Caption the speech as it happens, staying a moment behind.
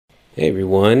Hey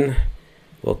everyone,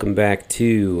 welcome back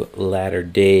to Latter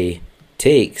Day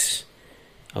Takes.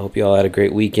 I hope you all had a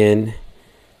great weekend.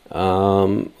 A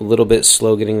little bit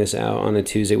slow getting this out on a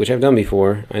Tuesday, which I've done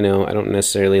before. I know I don't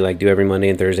necessarily do every Monday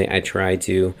and Thursday. I try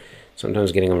to.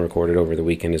 Sometimes getting them recorded over the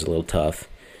weekend is a little tough,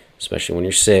 especially when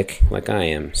you're sick like I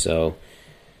am. So,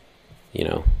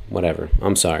 whatever.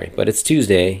 I'm sorry, but it's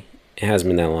Tuesday. It hasn't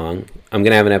been that long. I'm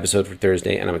going to have an episode for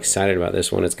Thursday, and I'm excited about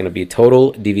this one. It's going to be a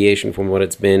total deviation from what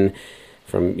it's been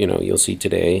from, you'll see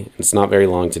today. It's not very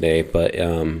long today, but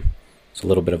it's a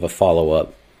little bit of a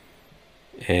follow-up.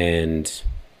 And,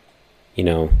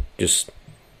 just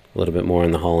a little bit more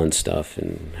on the Holland stuff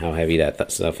and how heavy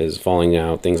that stuff is, falling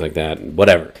out, things like that,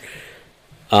 whatever.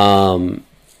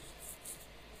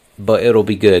 But it'll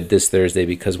be good this Thursday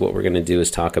because what we're going to do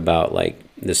is talk about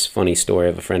this funny story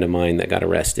of a friend of mine that got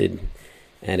arrested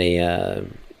at a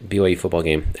BYU football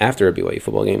game, after a BYU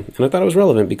football game. And I thought it was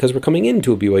relevant because we're coming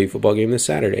into a BYU football game this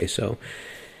Saturday. So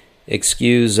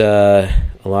excuse a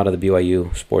lot of the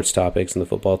BYU sports topics and the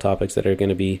football topics that are going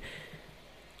to be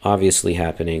obviously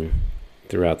happening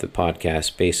throughout the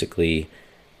podcast, basically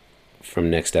from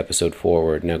next episode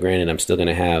forward. Now, granted, I'm still going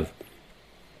to have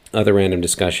other random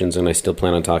discussions, and I still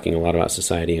plan on talking a lot about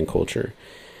society and culture.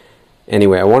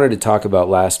 Anyway, I wanted to talk about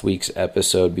last week's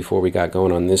episode before we got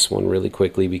going on this one really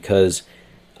quickly because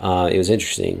it was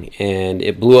interesting, and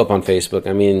it blew up on Facebook.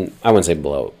 I mean, I wouldn't say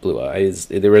blew up.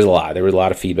 There was a lot. There was a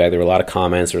lot of feedback. There were a lot of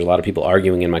comments. There was a lot of people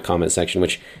arguing in my comment section,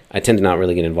 which I tend to not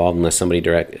really get involved unless somebody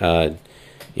directs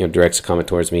a comment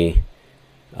towards me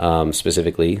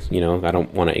specifically. I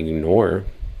don't want to ignore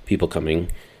people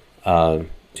coming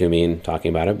to me and talking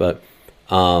about it, but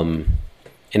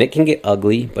and it can get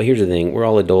ugly. But here's the thing: we're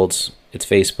all adults. It's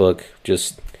Facebook.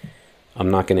 I'm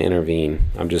not going to intervene.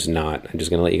 I'm just not. I'm just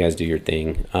going to let you guys do your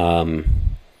thing.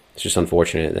 It's just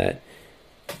unfortunate that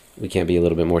we can't be a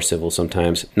little bit more civil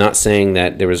sometimes. Not saying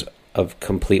that there was a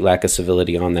complete lack of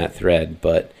civility on that thread,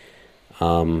 but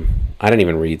I didn't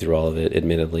even read through all of it,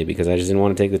 admittedly, because I just didn't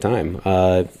want to take the time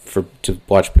to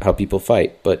watch how people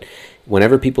fight. But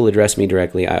whenever people address me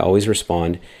directly, I always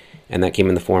respond, and that came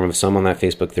in the form of some on that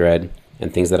Facebook thread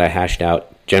and things that I hashed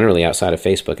out, generally outside of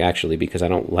Facebook, actually, because I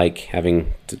don't like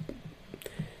having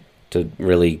to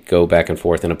really go back and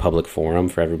forth in a public forum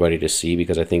for everybody to see,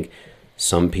 because I think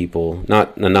some people,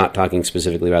 not talking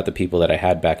specifically about the people that I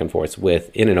had back and forth with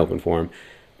in an open forum,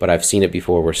 but I've seen it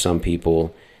before where some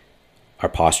people are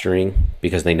posturing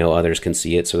because they know others can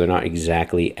see it, so they're not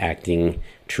exactly acting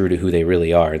true to who they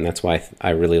really are, and that's why I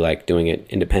really like doing it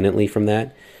independently from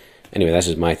that. Anyway, that's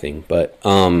just my thing, but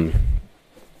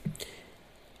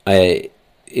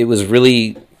it was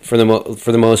really, for the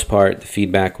most part, the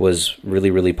feedback was really,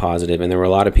 really positive, and there were a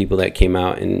lot of people that came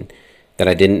out and that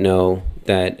I didn't know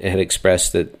that had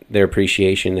expressed their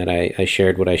appreciation that I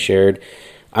shared what I shared.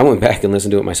 I went back and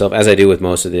listened to it myself, as I do with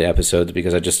most of the episodes,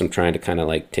 because I just am trying to kind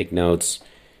of take notes,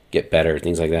 get better,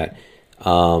 things like that.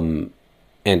 And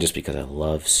just because I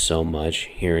love so much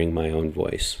hearing my own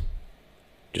voice.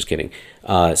 Just kidding.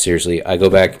 Seriously, I go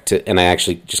back to, and I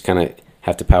actually just kind of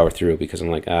have to power through because I'm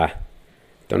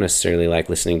don't necessarily like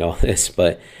listening to all this.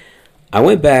 But I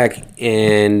went back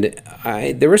and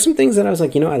there were some things that I was I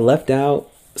left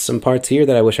out some parts here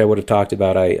that I wish I would have talked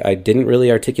about. I didn't really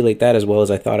articulate that as well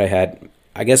as I thought I had.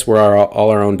 I guess we're all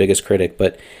our own biggest critic,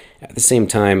 but at the same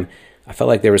time, I felt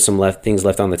like there were some things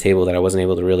left on the table that I wasn't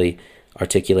able to really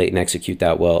articulate and execute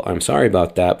that well. I'm sorry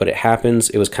about that, but it happens.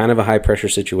 It was kind of a high-pressure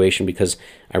situation because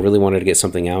I really wanted to get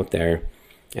something out there,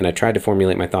 and I tried to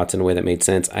formulate my thoughts in a way that made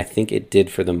sense. I think it did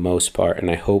for the most part,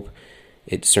 and I hope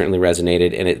it certainly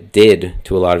resonated, and it did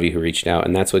to a lot of you who reached out,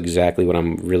 and that's exactly what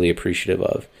I'm really appreciative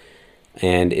of.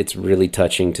 And it's really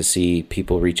touching to see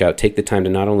people reach out, take the time to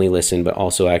not only listen, but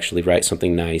also actually write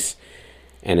something nice.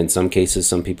 And in some cases,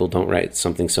 some people don't write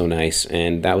something so nice.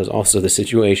 And that was also the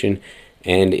situation.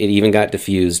 And it even got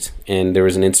diffused. And there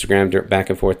was an Instagram back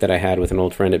and forth that I had with an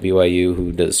old friend at BYU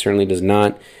who certainly does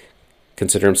not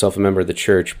consider himself a member of the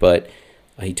church, but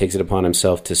he takes it upon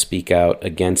himself to speak out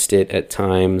against it at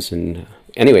times. And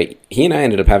anyway, he and I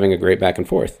ended up having a great back and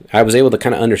forth. I was able to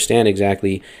kind of understand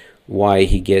exactly why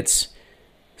he gets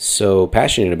so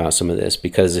passionate about some of this,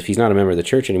 because if he's not a member of the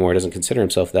church anymore, doesn't consider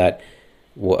himself that,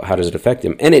 how does it affect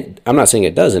him? And I'm not saying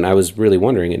it doesn't. I was really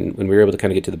wondering, and when we were able to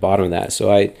kind of get to the bottom of that,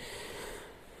 so it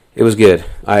was good.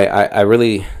 I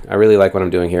really like what I'm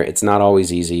doing here. It's not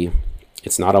always easy.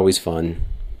 It's not always fun,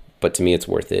 but to me, it's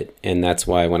worth it. And that's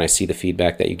why when I see the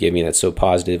feedback that you give me that's so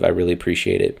positive, I really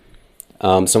appreciate it.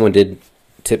 Someone did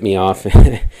tip me off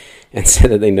and said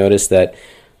that they noticed that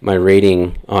my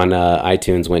rating on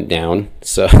iTunes went down.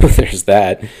 So there's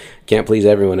that. Can't please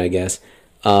everyone, I guess.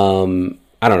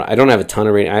 I don't know. I don't have a ton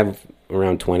of rating. I have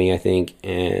around 20, I think.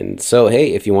 And so,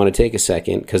 hey, if you want to take a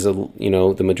second, because, you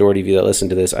know, the majority of you that listen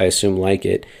to this, I assume like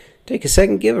it, take a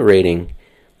second, give a rating.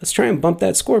 Let's try and bump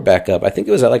that score back up. I think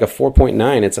it was at like a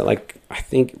 4.9. It's at like, I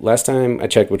think last time I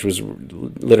checked, which was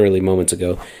literally moments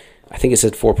ago, I think it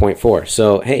said 4.4.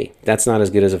 So, hey, that's not as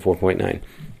good as a 4.9.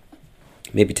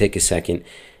 Maybe take a second.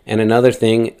 And another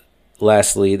thing,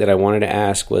 lastly, that I wanted to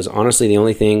ask was, honestly, the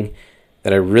only thing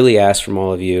that I really ask from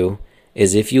all of you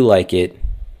is, if you like it,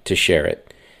 to share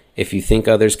it. If you think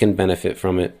others can benefit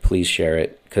from it, please share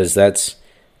it, because that's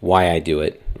why I do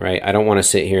it, right? I don't want to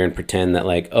sit here and pretend that,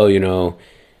 like, oh, you know,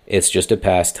 it's just a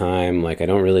pastime, like I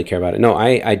don't really care about it. No,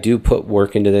 I do put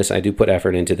work into this. I do put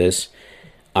effort into this.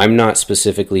 I'm not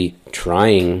specifically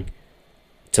trying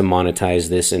to monetize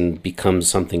this and become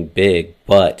something big,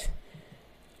 but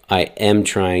I am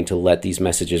trying to let these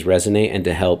messages resonate and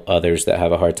to help others that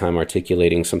have a hard time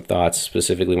articulating some thoughts,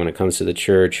 specifically when it comes to the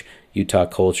church, Utah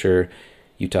culture,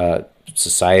 Utah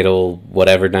societal,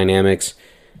 whatever dynamics,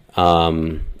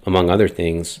 among other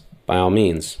things. By all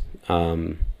means,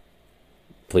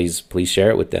 please share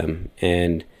it with them.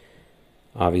 And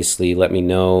obviously let me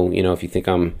know, you know, if you think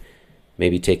I'm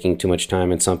maybe taking too much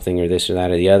time in something or this or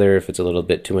that or the other, if it's a little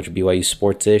bit too much BYU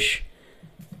sports-ish,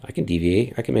 I can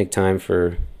deviate. I can make time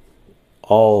for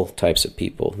all types of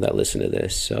people that listen to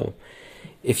this. So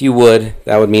if you would,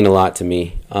 that would mean a lot to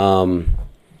me.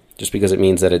 Just because it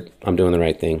means that I'm doing the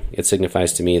right thing. It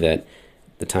signifies to me that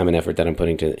the time and effort that I'm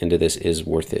putting into this is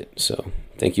worth it. So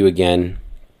thank you again.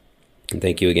 And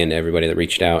thank you again to everybody that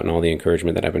reached out and all the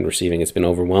encouragement that I've been receiving. It's been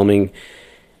overwhelming.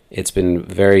 It's been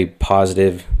very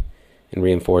positive and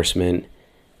reinforcement.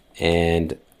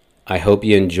 And I hope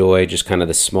you enjoy just kind of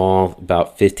the small,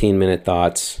 about 15-minute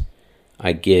thoughts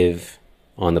I give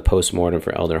on the postmortem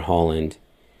for Elder Holland.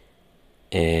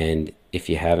 And if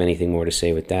you have anything more to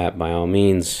say with that, by all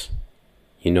means,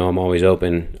 you know I'm always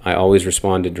open. I always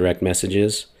respond to direct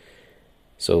messages.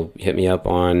 So hit me up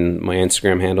on my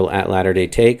Instagram handle at Latter-day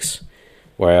Takes,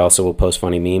 where I also will post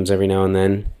funny memes every now and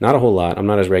then. Not a whole lot. I'm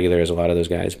not as regular as a lot of those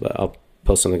guys, but I'll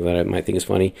post something that I might think is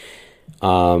funny.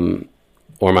 Or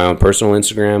my own personal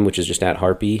Instagram, which is just at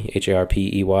Harpey,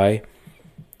 Harpey,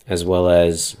 as well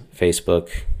as Facebook.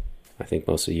 I think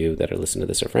most of you that are listening to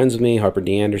this are friends with me, Harper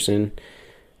D. Anderson.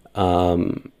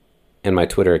 And my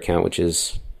Twitter account, which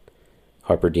is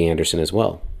Harper D. Anderson as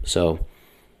well. So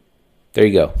there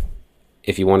you go.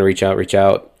 If you want to reach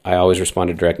out. I always respond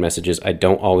to direct messages. I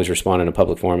don't always respond in a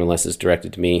public forum unless it's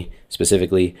directed to me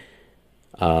specifically.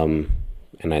 And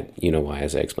you know why,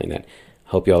 as I explain that.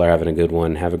 Hope y'all are having a good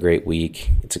one. Have a great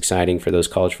week. It's exciting for those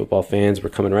college football fans. We're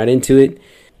coming right into it.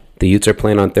 The Utes are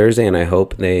playing on Thursday, and I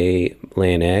hope they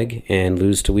lay an egg and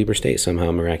lose to Weber State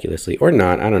somehow miraculously. Or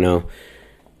not, I don't know.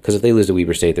 Because if they lose to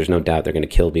Weber State, there's no doubt they're going to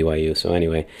kill BYU. So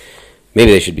anyway,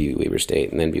 maybe they should beat Weber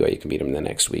State, and then BYU can beat them the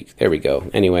next week. There we go.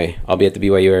 Anyway, I'll be at the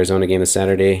BYU-Arizona game this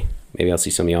Saturday. Maybe I'll see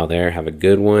some of y'all there. Have a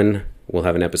good one. We'll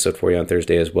have an episode for you on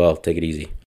Thursday as well. Take it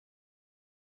easy.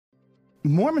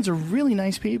 Mormons are really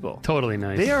nice people. Totally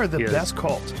nice. They are the best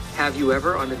cult. Have you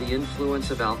ever, under the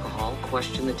influence of alcohol,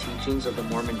 questioned the teachings of the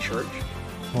Mormon Church?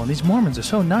 Well, these Mormons are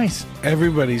so nice.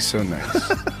 Everybody's so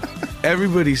nice.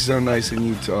 Everybody's so nice in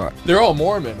Utah. They're all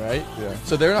Mormon, right? Yeah.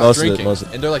 So they're not drinking.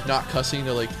 And they're like not cussing.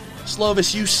 They're like,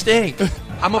 Slovis, you stink.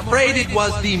 I'm afraid it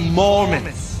was the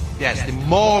Mormons. Yes, the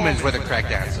Mormons were the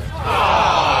correct answer.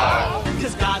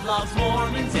 Because God loves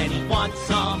Mormons and he wants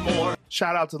some more.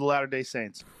 Shout out to the Latter-day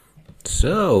Saints.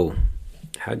 So,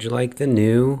 how'd you like the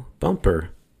new bumper?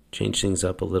 Change things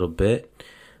up a little bit.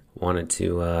 Wanted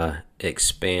to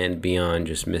expand beyond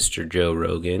just Mr. Joe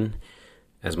Rogan.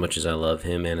 As much as I love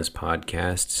him and his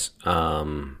podcasts,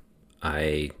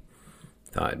 I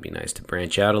thought it'd be nice to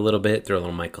branch out a little bit, throw a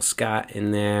little Michael Scott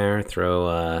in there,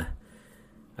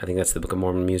 I think that's the Book of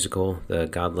Mormon musical, the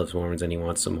God Loves Mormons and He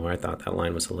Wants Some More. I thought that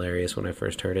line was hilarious when I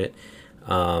first heard it.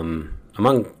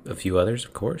 Among a few others,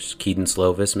 of course. Keaton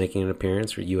Slovis making an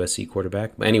appearance for USC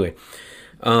quarterback. But anyway,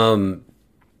 hope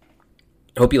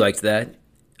you liked that.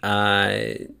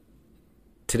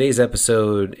 Today's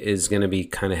episode is going to be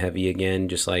kind of heavy again,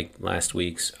 just like last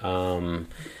week's.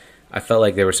 I felt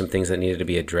like there were some things that needed to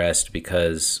be addressed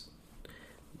because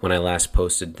when I last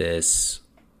posted this,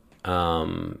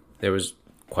 there was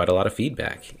quite a lot of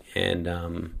feedback. And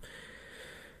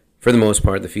for the most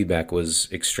part, the feedback was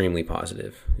extremely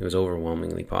positive. It was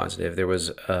overwhelmingly positive. There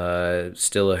was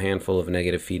still a handful of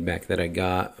negative feedback that I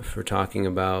got for talking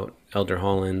about Elder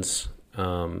Holland's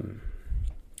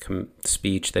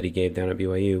speech that he gave down at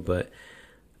BYU, but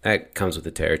that comes with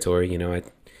the territory. You know, I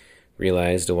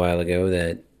realized a while ago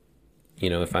that, you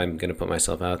know, if I'm going to put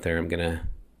myself out there, I'm going to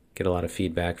get a lot of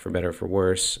feedback for better or for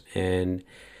worse. And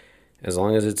as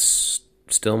long as it's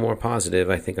still more positive,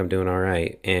 I think I'm doing all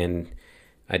right. And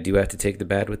I do have to take the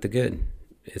bad with the good.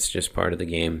 It's just part of the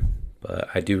game. But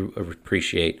I do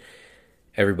appreciate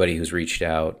everybody who's reached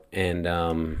out. And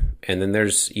then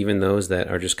there's even those that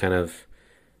are just kind of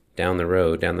down the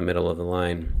road, down the middle of the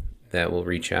line, that will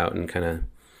reach out and kind of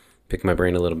pick my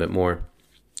brain a little bit more.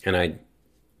 And I,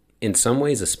 in some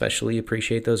ways, especially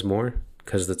appreciate those more,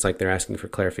 because it's like they're asking for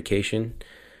clarification,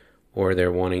 or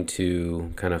they're wanting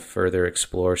to kind of further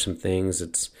explore some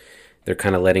things. They're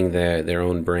kind of letting their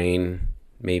own brain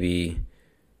maybe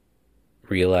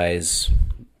realize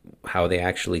how they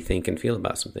actually think and feel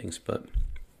about some things. But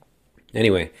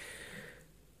anyway,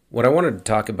 what I wanted to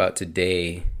talk about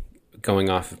today, going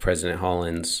off of President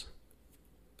Holland's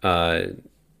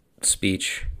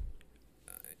speech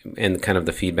and kind of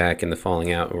the feedback and the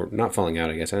falling out, or not falling out,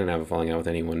 I guess. I didn't have a falling out with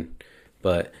anyone,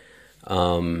 but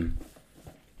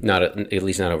not at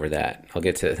least not over that. I'll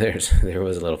get to there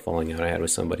was a little falling out I had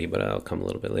with somebody, but I'll come a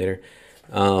little bit later.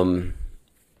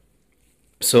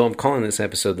 So I'm calling this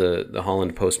episode the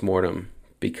Holland Postmortem,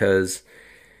 because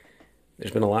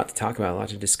there's been a lot to talk about, a lot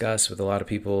to discuss with a lot of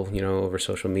people, over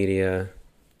social media,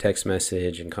 text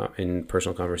message, and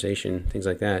personal conversation, things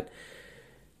like that.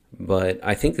 But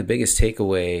I think the biggest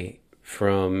takeaway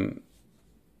from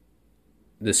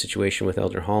the situation with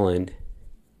Elder Holland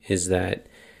is that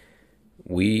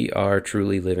we are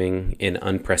truly living in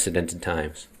unprecedented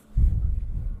times.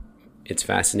 It's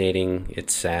fascinating,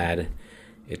 it's sad,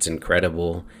 it's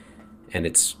incredible, and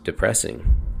it's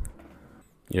depressing.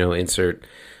 Insert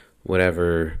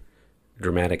whatever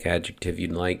dramatic adjective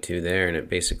you'd like to there, and it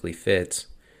basically fits.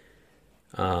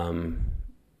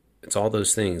 It's all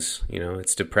those things,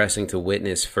 it's depressing to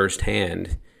witness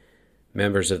firsthand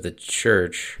members of the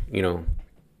church,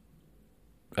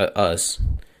 us,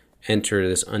 enter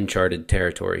this uncharted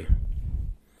territory.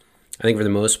 I think for the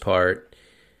most part,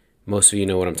 most of you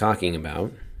know what I'm talking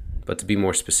about, but to be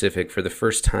more specific, for the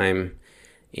first time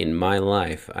in my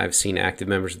life, I've seen active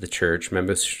members of the church,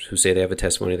 members who say they have a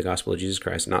testimony of the gospel of Jesus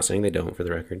Christ, not saying they don't, for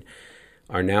the record,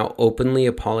 are now openly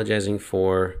apologizing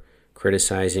for,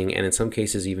 criticizing, and in some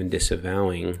cases even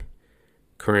disavowing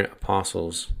current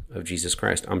apostles of Jesus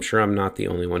Christ. I'm sure I'm not the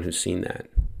only one who's seen that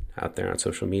out there on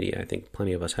social media. I think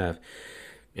plenty of us have.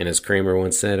 And as Kramer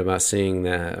once said about seeing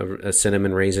a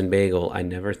cinnamon raisin bagel, I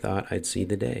never thought I'd see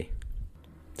the day.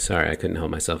 Sorry, I couldn't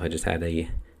help myself. I just had a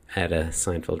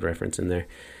Seinfeld reference in there.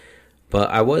 But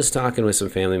I was talking with some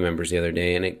family members the other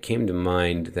day, and it came to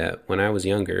mind that when I was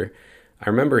younger, I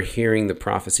remember hearing the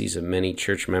prophecies of many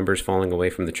church members falling away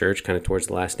from the church kind of towards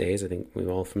the last days. I think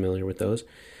we're all familiar with those.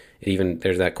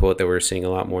 There's that quote that we're seeing a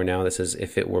lot more now that says,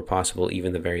 if it were possible,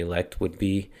 even the very elect would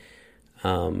be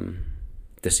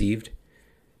deceived.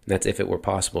 And that's if it were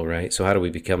possible, right? So how do we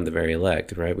become the very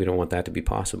elect, right? We don't want that to be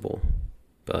possible.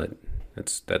 But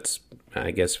that's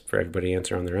I guess, for everybody to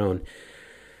answer on their own.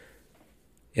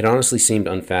 It honestly seemed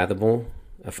unfathomable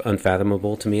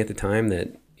to me at the time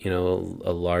that,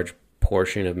 a large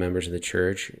portion of members of the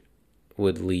church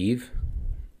would leave.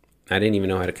 I didn't even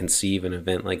know how to conceive an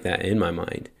event like that in my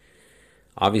mind.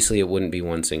 Obviously, it wouldn't be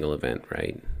one single event,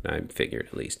 right? I figured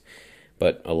at least,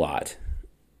 but a lot.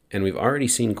 And we've already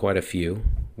seen quite a few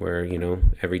where,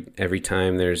 every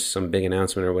time there's some big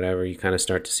announcement or whatever, you kind of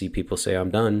start to see people say,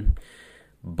 I'm done.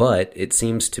 But it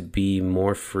seems to be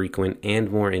more frequent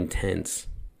and more intense.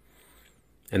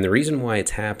 And the reason why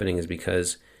it's happening is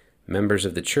because members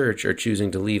of the church are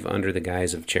choosing to leave under the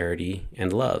guise of charity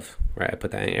and love, right? I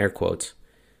put that in air quotes.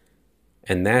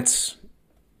 And that's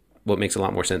what makes a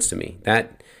lot more sense to me.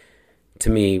 That, to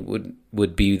me,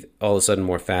 would be all of a sudden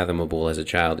more fathomable as a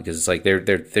child, because it's like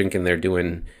they're thinking they're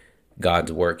doing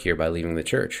God's work here by leaving the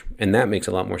church. And that makes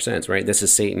a lot more sense, right? This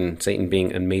is Satan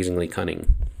being amazingly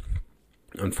cunning.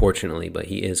 Unfortunately, but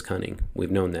he is cunning.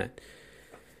 We've known that.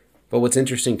 But what's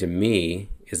interesting to me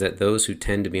is that those who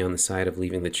tend to be on the side of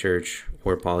leaving the church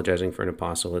or apologizing for an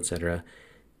apostle, etc.,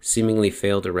 seemingly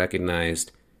fail to recognize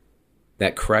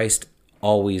that Christ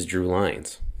always drew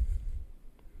lines,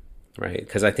 right?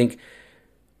 Because I think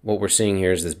what we're seeing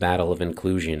here is this battle of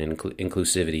inclusion and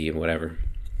inclusivity and whatever.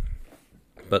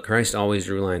 But Christ always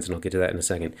drew lines, and I'll get to that in a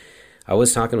second. I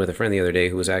was talking with a friend the other day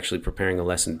who was actually preparing a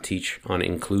lesson to teach on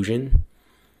inclusion,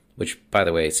 which, by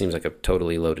the way, it seems like a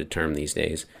totally loaded term these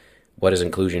days. What does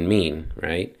inclusion mean,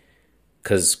 right?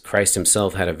 Because Christ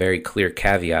himself had a very clear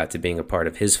caveat to being a part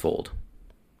of his fold,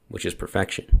 which is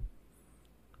perfection.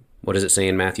 What does it say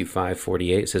in Matthew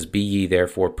 5:48? It says, "Be ye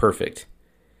therefore perfect,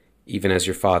 even as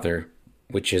your Father,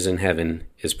 which is in heaven,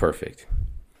 is perfect."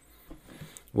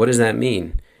 What does that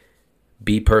mean?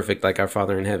 be perfect like our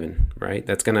Father in heaven, right?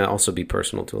 That's going to also be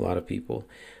personal to a lot of people.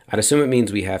 I'd assume it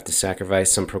means we have to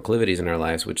sacrifice some proclivities in our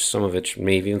lives, which some of it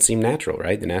may even seem natural,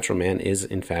 right? The natural man is,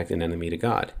 in fact, an enemy to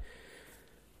God.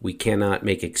 We cannot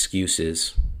make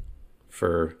excuses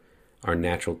for our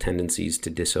natural tendencies to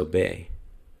disobey.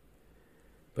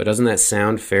 But doesn't that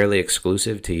sound fairly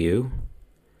exclusive to you?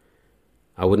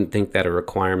 I wouldn't think that a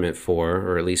requirement for,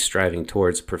 or at least striving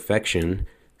towards, perfection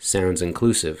sounds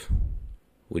inclusive.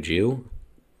 Would you?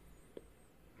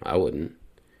 I wouldn't.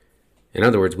 In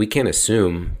other words, we can't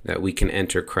assume that we can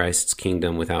enter Christ's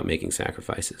kingdom without making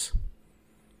sacrifices.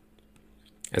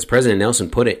 As President Nelson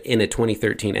put it in a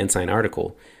 2013 Ensign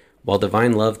article, while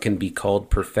divine love can be called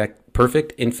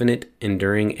perfect, infinite,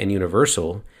 enduring, and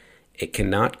universal, it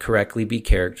cannot correctly be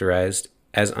characterized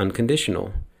as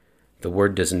unconditional. The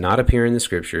word does not appear in the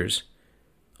scriptures.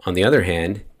 On the other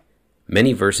hand,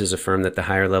 many verses affirm that the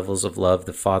higher levels of love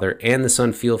the Father and the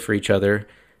Son feel for each other,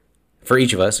 for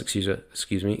each of us,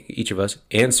 each of us,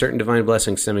 and certain divine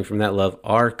blessings stemming from that love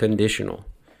are conditional.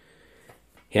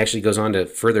 He actually goes on to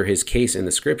further his case in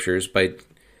the scriptures by,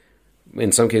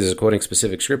 in some cases, quoting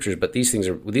specific scriptures, but these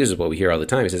is what we hear all the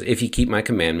time. He says, "If ye keep my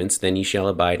commandments, then ye shall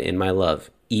abide in my love,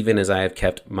 even as I have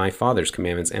kept my Father's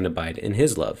commandments and abide in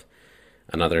his love."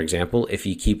 Another example, "If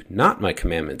ye keep not my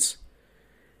commandments,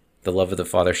 the love of the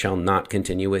Father shall not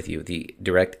continue with you," the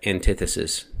direct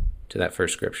antithesis to that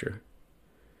first scripture.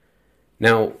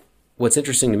 Now, what's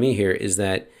interesting to me here is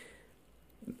that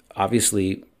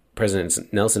obviously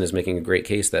President Nelson is making a great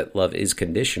case that love is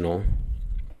conditional,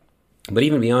 but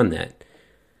even beyond that,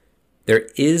 there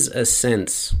is a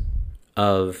sense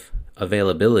of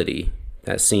availability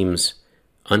that seems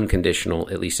unconditional,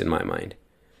 at least in my mind.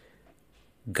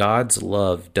 God's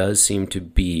love does seem to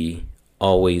be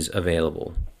always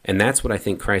available. And that's what I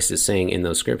think Christ is saying in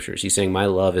those scriptures. He's saying, my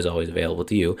love is always available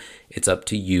to you. It's up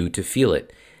to you to feel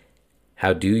it.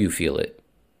 How do you feel it?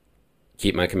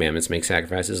 Keep my commandments, make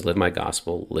sacrifices, live my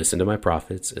gospel, listen to my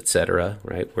prophets, etc.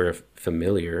 Right? We're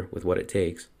familiar with what it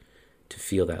takes to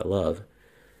feel that love.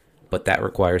 But that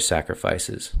requires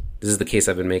sacrifices. This is the case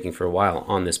I've been making for a while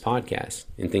on this podcast,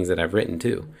 in things that I've written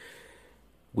too.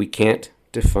 We can't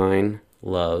define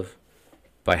love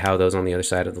by how those on the other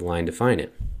side of the line define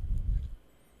it.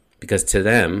 Because to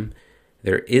them,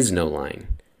 there is no line.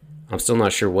 I'm still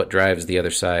not sure what drives the other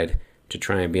side to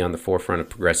try and be on the forefront of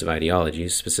progressive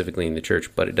ideologies, specifically in the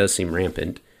church, but it does seem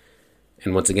rampant.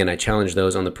 And once again, I challenge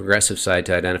those on the progressive side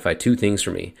to identify two things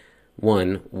for me.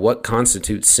 One, what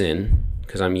constitutes sin?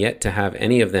 Because I'm yet to have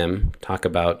any of them talk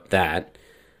about that.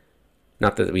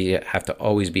 Not that we have to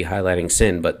always be highlighting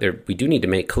sin, but we do need to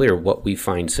make clear what we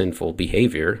find sinful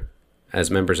behavior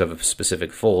as members of a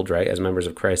specific fold, right? As members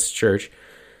of Christ's church.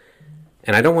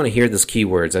 And I don't want to hear those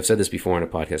keywords. I've said this before on a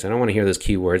podcast. I don't want to hear those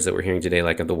keywords that we're hearing today,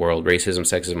 like of the world, racism,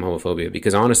 sexism, homophobia,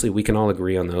 because honestly, we can all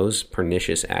agree on those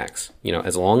pernicious acts. You know,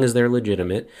 as long as they're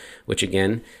legitimate, which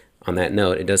again, on that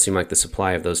note, it does seem like the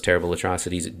supply of those terrible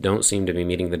atrocities don't seem to be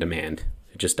meeting the demand.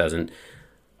 It just doesn't.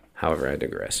 However, I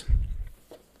digress.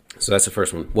 So that's the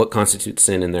first one. What constitutes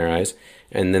sin in their eyes?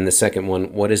 And then the second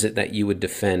one, what is it that you would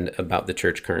defend about the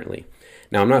church currently?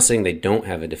 Now, I'm not saying they don't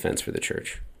have a defense for the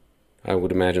church. I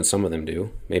would imagine some of them do,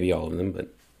 maybe all of them,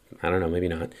 but I don't know, maybe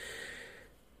not.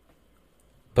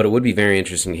 But it would be very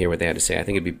interesting to hear what they had to say. I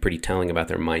think it'd be pretty telling about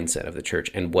their mindset of the church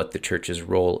and what the church's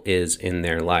role is in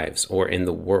their lives or in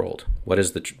the world. What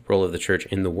is the role of the church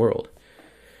in the world?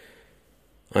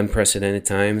 Unprecedented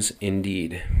times,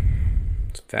 indeed.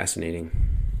 It's fascinating.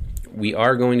 We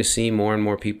are going to see more and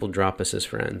more people drop us as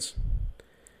friends.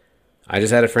 I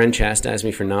just had a friend chastise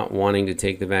me for not wanting to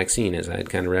take the vaccine, as I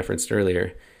had kind of referenced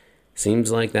earlier.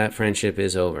 Seems like that friendship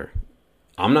is over.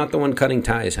 I'm not the one cutting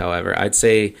ties, however. I'd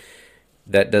say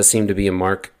that does seem to be a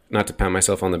mark, not to pound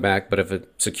myself on the back, but of a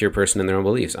secure person in their own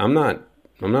beliefs. I'm not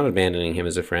abandoning him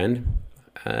as a friend.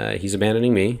 He's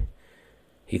abandoning me.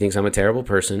 He thinks I'm a terrible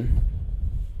person.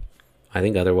 I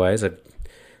think otherwise. I've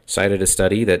cited a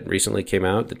study that recently came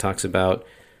out that talks about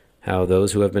how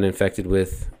those who have been infected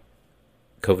with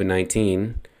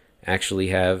COVID-19 actually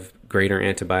have greater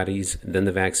antibodies than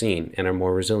the vaccine and are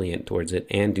more resilient towards it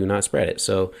and do not spread it.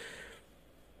 So,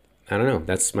 I don't know.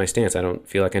 That's my stance. I don't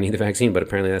feel like I need the vaccine, but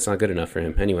apparently that's not good enough for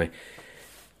him. Anyway,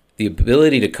 the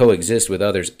ability to coexist with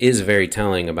others is very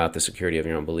telling about the security of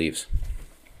your own beliefs.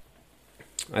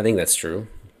 I think that's true.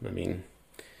 I mean,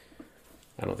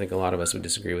 I don't think a lot of us would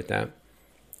disagree with that.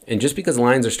 And just because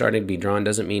lines are starting to be drawn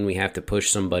doesn't mean we have to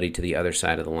push somebody to the other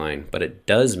side of the line, but it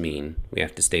does mean we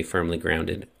have to stay firmly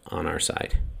grounded on our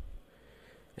side.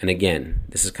 And again,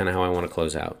 this is kind of how I want to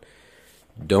close out.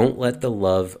 Don't let the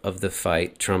love of the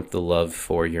fight trump the love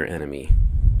for your enemy.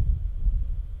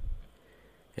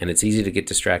 And it's easy to get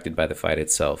distracted by the fight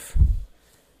itself.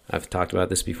 I've talked about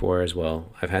this before as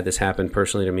well. I've had this happen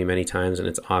personally to me many times, and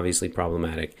it's obviously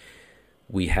problematic.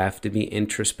 We have to be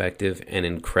introspective and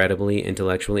incredibly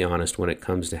intellectually honest when it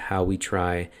comes to how we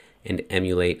try and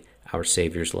emulate our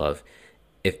Savior's love.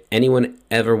 If anyone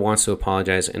ever wants to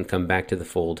apologize and come back to the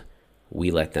fold,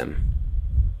 we let them.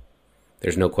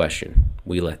 There's no question.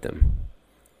 We let them.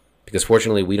 Because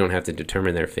fortunately, we don't have to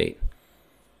determine their fate.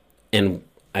 And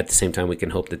at the same time, we can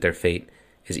hope that their fate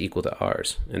is equal to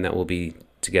ours, and that we'll be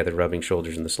together rubbing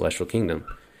shoulders in the celestial kingdom.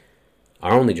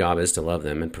 Our only job is to love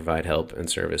them and provide help and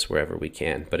service wherever we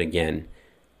can. But again,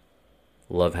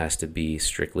 love has to be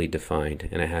strictly defined,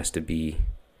 and it has to be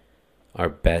our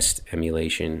best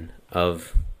emulation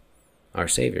of our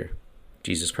Savior,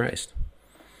 Jesus Christ.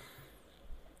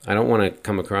 I don't want to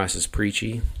come across as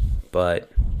preachy, but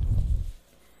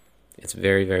it's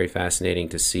very, very fascinating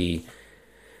to see,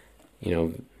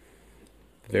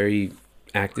 very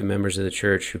active members of the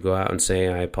church who go out and say,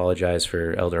 I apologize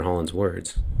for Elder Holland's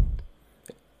words.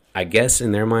 I guess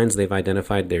in their minds they've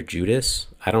identified their Judas.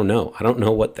 I don't know. I don't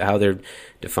know how they're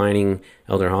defining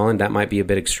Elder Holland. That might be a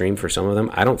bit extreme for some of them.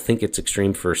 I don't think it's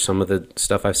extreme for some of the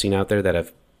stuff I've seen out there that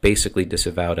have basically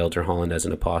disavowed Elder Holland as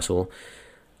an apostle.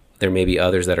 There may be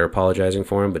others that are apologizing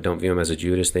for him but don't view him as a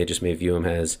Judas. They just may view him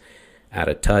as out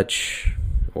of touch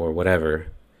or whatever.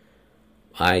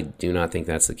 I do not think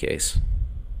that's the case.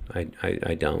 I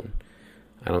don't.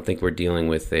 I don't think we're dealing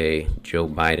with a Joe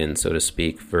Biden, so to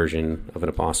speak, version of an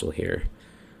apostle here.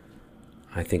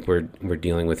 I think we're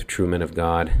dealing with true men of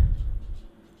God,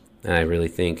 and I really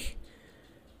think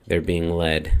they're being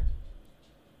led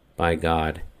by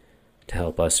God to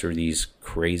help us through these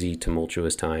crazy,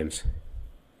 tumultuous times.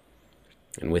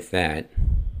 And with that,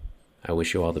 I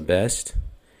wish you all the best.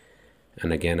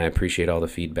 And again, I appreciate all the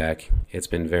feedback. It's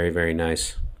been very, very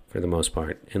nice for the most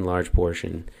part, in large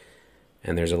portion.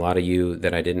 And there's a lot of you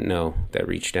that I didn't know that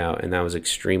reached out, and that was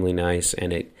extremely nice.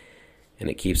 And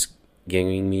it keeps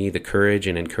giving me the courage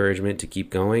and encouragement to keep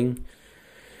going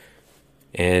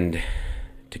and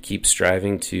to keep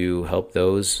striving to help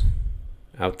those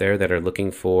out there that are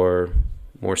looking for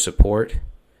more support,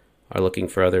 are looking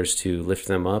for others to lift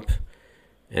them up,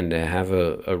 and to have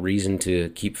a reason to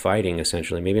keep fighting,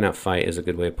 essentially. Maybe not fight is a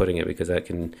good way of putting it, because that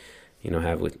can,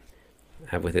 have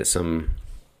with it some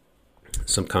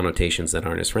connotations that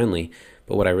aren't as friendly.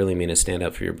 But what I really mean is stand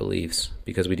up for your beliefs,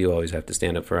 because we do always have to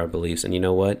stand up for our beliefs. And you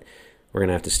know what? We're going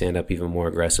to have to stand up even more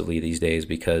aggressively these days,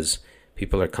 because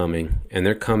people are coming, and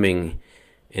they're coming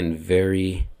in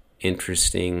very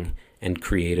interesting and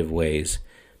creative ways,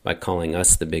 by calling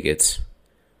us the bigots,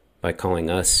 by calling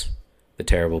us the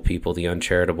terrible people, the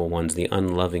uncharitable ones, the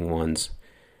unloving ones.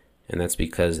 And that's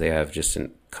because they have just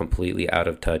a completely out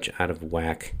of touch, out of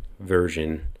whack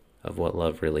version of what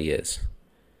love really is.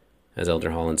 As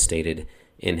Elder Holland stated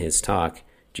in his talk,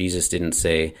 Jesus didn't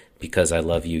say, because I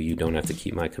love you, you don't have to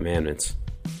keep my commandments.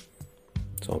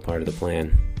 It's all part of the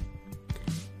plan.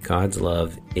 God's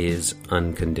love is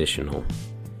unconditional,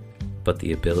 but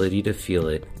the ability to feel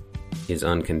it is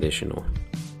unconditional.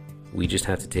 We just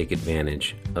have to take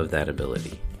advantage of that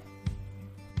ability.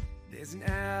 There's an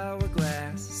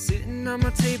hourglass sitting on my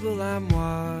table, I'm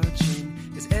watching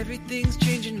as everything's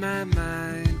changing, my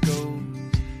mind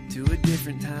goes to a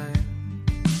different time.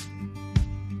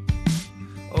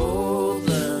 Old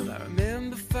love, I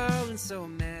remember falling so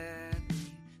mad.